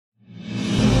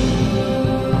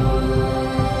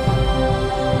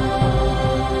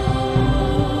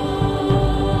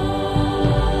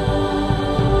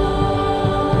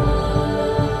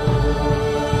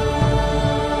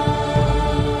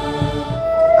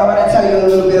I want to tell you a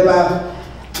little bit about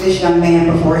this young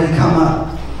man before he come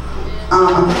up.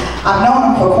 I've known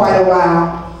him for quite a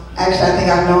while. Actually, I think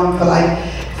I've known him for like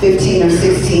 15 or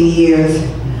 16 years.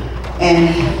 And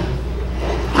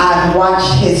I've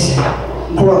watched his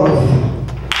growth.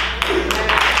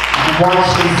 I've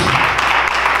watched his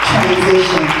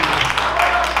transition.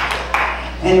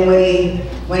 And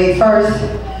when he first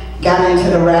got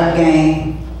into the rap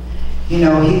game, you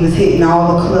know, he was hitting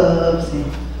all the clubs and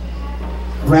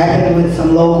rapping with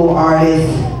some local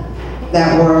artists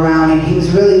that were around him. He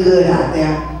was really good out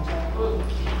there.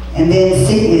 And then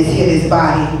sickness hit his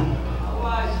body.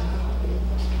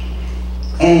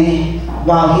 And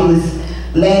while he was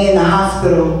laying in the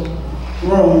hospital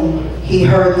room, he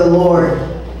heard the Lord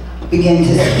begin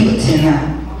to speak to him.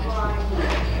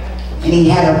 And he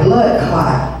had a blood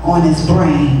clot on his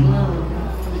brain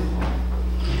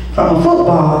from a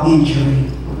football injury.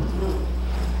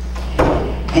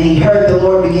 And he heard the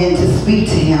Lord begin to speak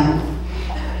to him.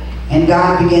 And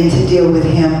God began to deal with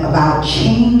him about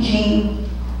changing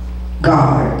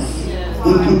guards.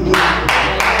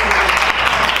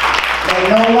 That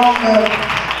no longer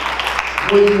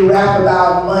will you rap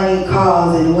about money,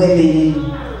 cars, and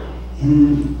women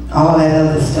and all that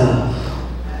other stuff.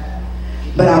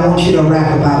 But I want you to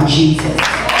rap about Jesus.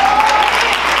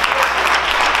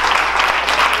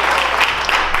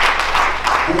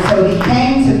 And so he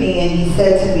came to me and he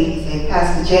said to me, he said,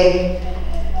 Pastor Jay,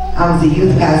 I was a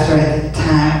youth pastor at the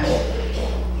time,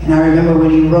 and I remember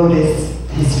when he wrote his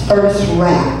first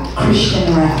rap,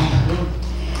 Christian rap,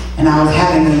 and I was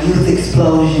having a youth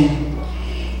explosion.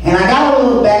 And I got a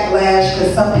little backlash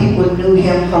because some people knew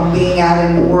him from being out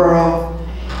in the world,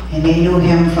 and they knew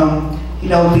him from, you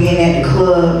know, being at the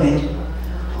club and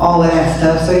all of that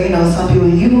stuff. So, you know, some people,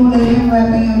 you gonna let him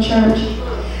rap in your church?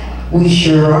 We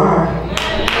sure are.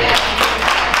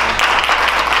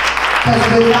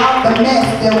 Because without the mess,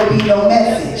 there will be no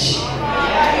message.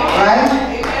 Right?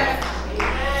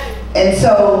 And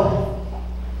so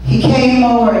he came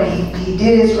over and he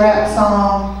did his rap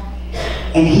song,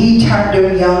 and he turned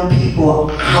them young people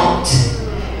out.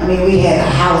 I mean, we had a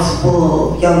house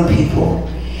full of young people.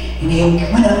 And they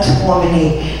went up to him and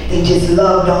they just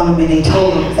loved on him and they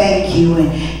told him thank you,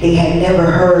 and they had never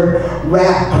heard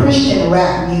rap, Christian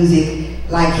rap music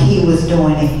like he was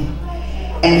doing it.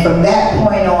 And from that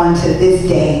point on to this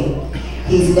day,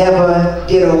 he's never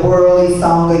did a worldly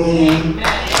song again.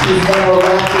 He's never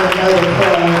rapped in another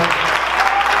club.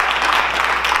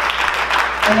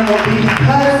 And it will be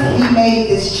because he made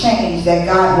this change that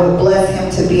God would bless him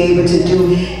to be able to do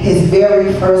his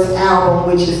very first album,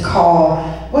 which is called,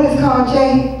 what is it called,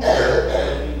 Jay?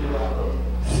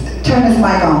 Turn this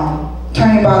mic on.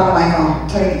 Turn your bottom mic on.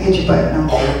 Hit your button on.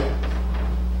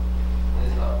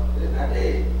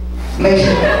 Make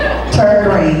sure, turn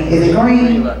green. Is it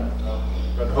green?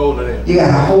 Hold it in. You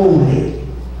gotta hold it.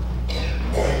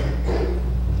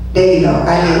 There you go,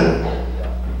 I hear it.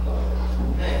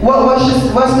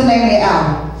 What's the name of your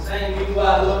album? Same New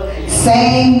Outlook.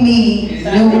 Same Me,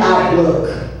 New Outlook.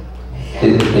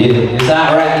 It's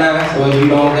out right now, so if you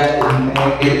don't got it, you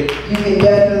can get it. You can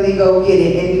definitely go get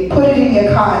it. And you put it in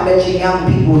your car and let your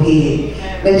young people hear it.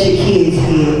 Let your kids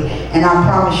hear it. And I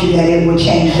promise you that it will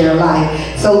change their life.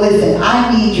 So listen, I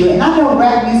need you. And I know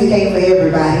rap music ain't for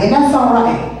everybody. And that's all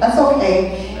right. That's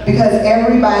okay. Because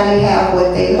everybody have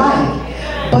what they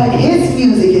like. But his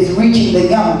music is reaching the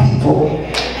young people.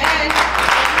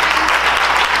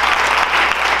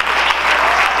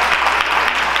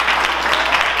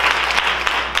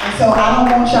 And so I don't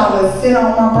want y'all to sit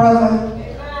on my brother.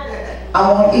 I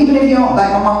want, even if you don't,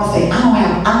 like my mama say, I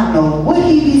don't know what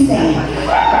he be saying.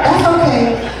 That's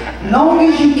okay. Long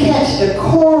as you catch the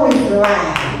chorus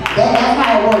line. That's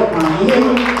how it works, man.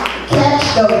 You catch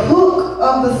the hook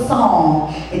of the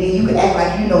song, and then you can act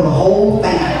like you know the whole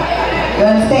thing. You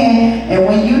understand? And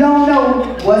when you don't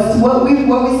know what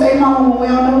we say, mama, when we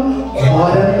don't know,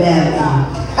 watermelon.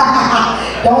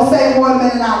 Don't say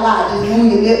watermelon out loud. Just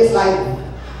move your lips like,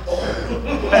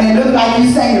 and it looks like you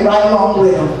sang it right along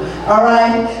with them. All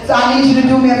right? So I need you to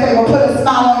do me a favor. Put a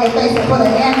smile on your face and put a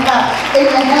hand clap in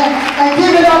your hand and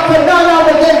give it up for none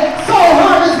other than Soul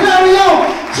Harvest very own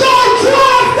Jay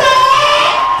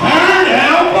Draztic! Turn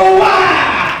down for why?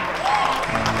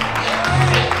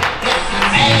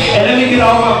 And let me get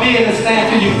all my men to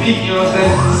stand to your feet, you know what I'm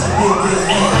saying?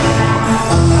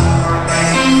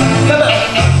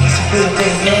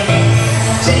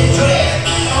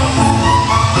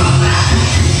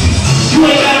 You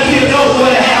ain't gotta be a dope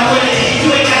boy to have women. You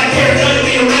ain't gotta carry none to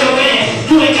be a real man.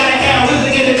 You ain't gotta have wisdom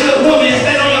to get a good woman.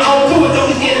 Stand on your own too and don't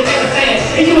be scared to take a stand.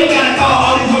 And you ain't gotta call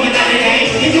all these women out their name.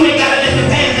 And you ain't gotta let the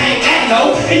pants hang that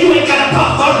low. And you ain't ain't gotta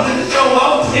pop bottles in the show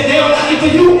off. If they don't like it for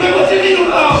you, man, what you need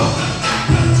them for?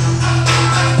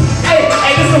 Hey,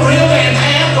 this a real man's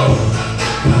anthem.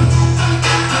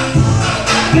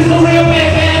 This a real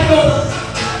man's anthem.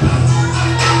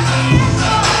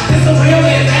 This a real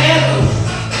man's anthem.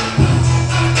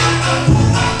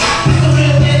 This a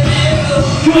real man's anthem.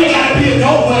 You ain't gotta be a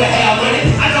dope boy to have money.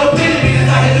 I know plenty of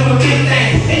niggas out here doing big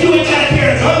things. And you ain't gotta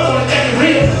carry drugs on the thing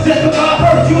real. Just because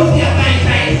first you will see a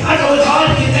maintain. I know it's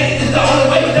hard to get taken, it's the only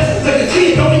way, but that's the second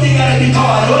shit. Don't think you gotta be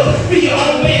hard, or be your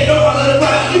own man, don't follow the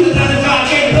rock. You can underdog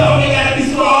game, so you gotta be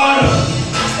smarter.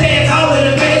 Stand tall in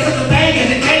the face of the thing and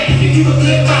the cake. You keep a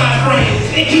good mind frame.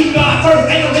 And keep God first,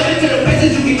 ain't no limit to the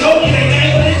places you can go. It ain't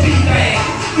nothing but it's G-thing.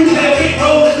 You can have big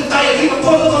roll in society, keep a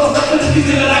pulse on something that you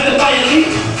feel like the fire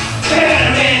leak. They got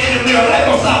a man in the mirror, like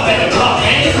gon' stop at the block,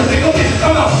 man. It's a big bitch,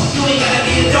 come on. You ain't gotta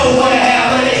be a dope boy to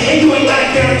have money. And you ain't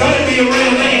gotta carry a gun to be a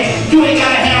real man. You ain't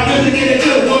gotta have ribs to get a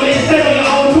good woman. Stand on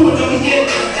your own two and don't get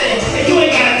it. And you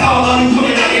ain't gotta call all these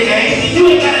women out your game.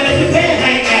 You ain't gotta let your pants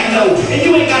hang that low. And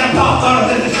you ain't gotta pop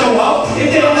bottles at the show off.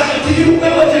 If they don't like it for you,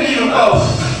 then what you need them for?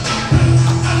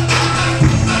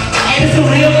 And it's a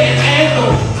real man's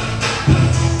anthem.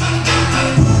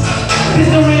 It's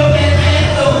a real man's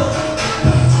anthem.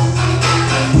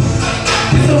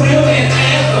 It's a real man's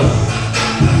anthem.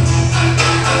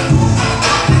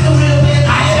 It's a real man's anthem.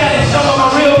 I ain't gotta show up my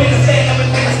real man to stand up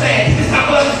and take a stand. It's time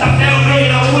for us to stop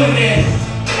downgrading our women.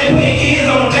 And putting kids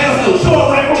on the pedestal. Show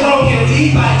up right from wrong and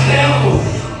lead by example.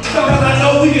 Sometimes I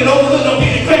know we get overlooked, don't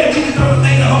get the credit. We just don't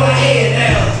think to hold our head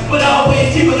down. But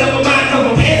always keep a level mind,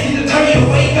 cause a man sees the turn you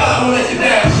away, God won't let you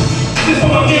down. This for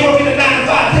my men working the 9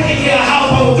 to 5, taking care of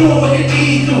household, doing what they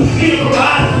need to. Even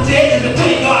providing for judges and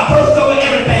putting God first over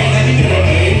everything. Let me get that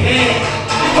amen.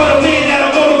 This for the men that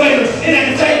are motivators, and at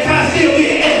the same time still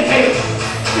being educators.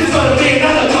 This for the men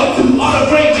that look up to, all the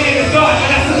great men of God,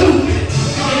 and I salute. You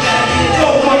ain't gotta be a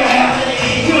dope boy to have.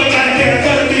 You ain't gotta carry a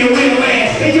gun to be a real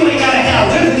man. And you ain't gotta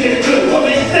have women to get a good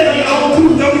woman. Stand on your own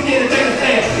two, don't be scared to take a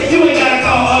stand. And you ain't gotta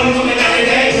call all these women out their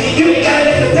day. And you ain't gotta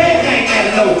let the pants hang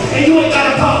that low. And you ain't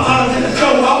gotta pop bottles in the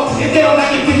show off. If they don't like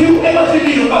it for you, they must be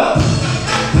need them up.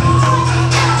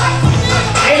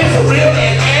 And it's a real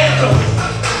man's anthem.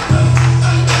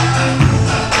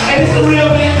 And it's a real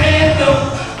man's anthem.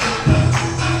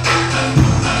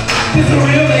 It's a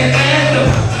real man's anthem.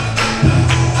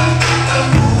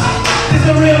 It's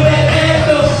a real man's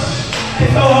anthem.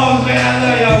 It's so hard, man. I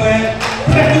love y'all, man.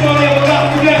 Testimony of a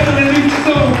gospel blessed to release the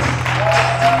song.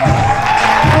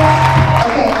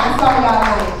 Okay, I saw y'all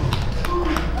like.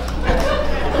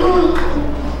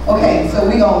 Okay, so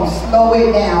we gonna slow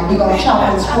it down. We gonna chop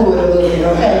and screw it a little bit,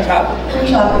 okay? Chop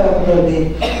it up a little bit.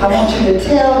 I want you to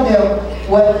tell them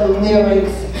what the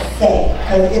lyrics say.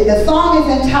 Because the song is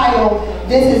entitled,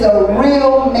 "This is a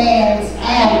Real Man's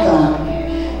Anthem."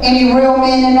 Any real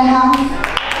men in the house?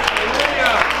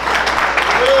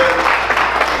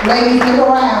 Ladies, look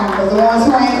around, because the ones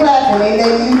who ain't clapping, they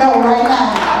let you know right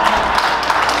now.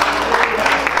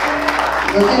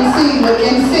 Look and see, look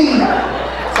and see.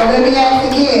 So let me ask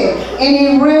again,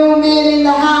 any real men in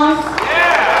the house?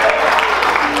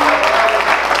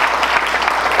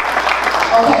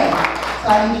 Okay, so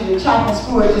I need you to chop and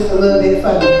screw it just a little bit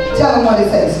for me. Tell them what it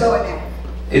says, slow it down.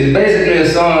 It's basically a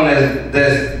song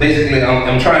that's basically,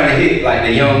 I'm trying to hit like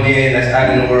the young men that's out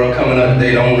in the world coming up,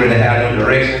 they don't really have no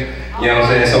direction. You know what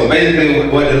I'm saying? So basically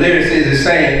what the lyrics is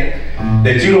saying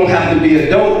that you don't have to be a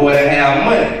dope boy to have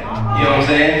money. You know what I'm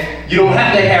saying? You don't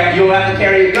have to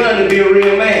carry a gun to be a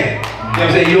real man. You know what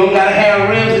I'm saying? You don't gotta have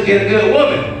rims to get a good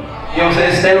woman. You know what I'm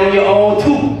saying? Stand on your own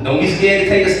too. Don't be scared to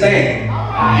take a stand.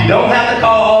 You don't have to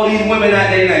call all these women out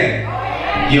their name.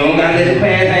 You don't gotta let your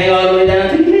pants hang all the way down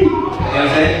to your knee. You know what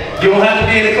I'm saying? You don't have to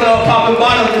be in the club popping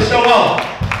bottles to show off.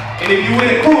 And if you in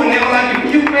a crew and they don't like it for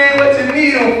you, man, what you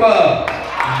need them for?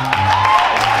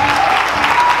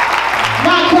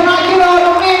 Now can I get all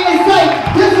the men to say,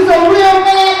 this is a real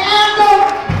man anthem?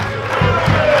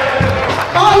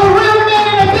 All the real men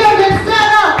in the building,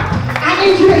 stand up. I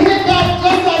need you to hit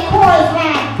that chorus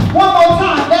line one more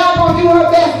time. Val gonna do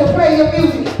her best to play your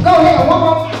music. Go ahead, one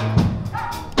more time.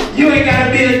 You ain't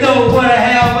gotta be a dope boy to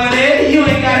have money. You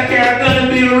ain't gotta carry a gun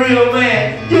to be a real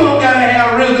man. You don't gotta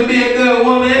have real to be a good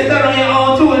woman. Stand on your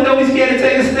own too and don't be scared to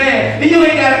take a stand. And you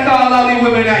ain't gotta call all these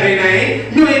women out their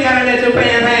name. You ain't gotta let your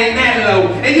pants hang that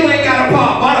low. And you ain't gotta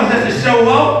pop bottles just to show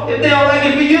off. If they don't like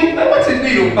it for you, then what you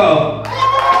need them for?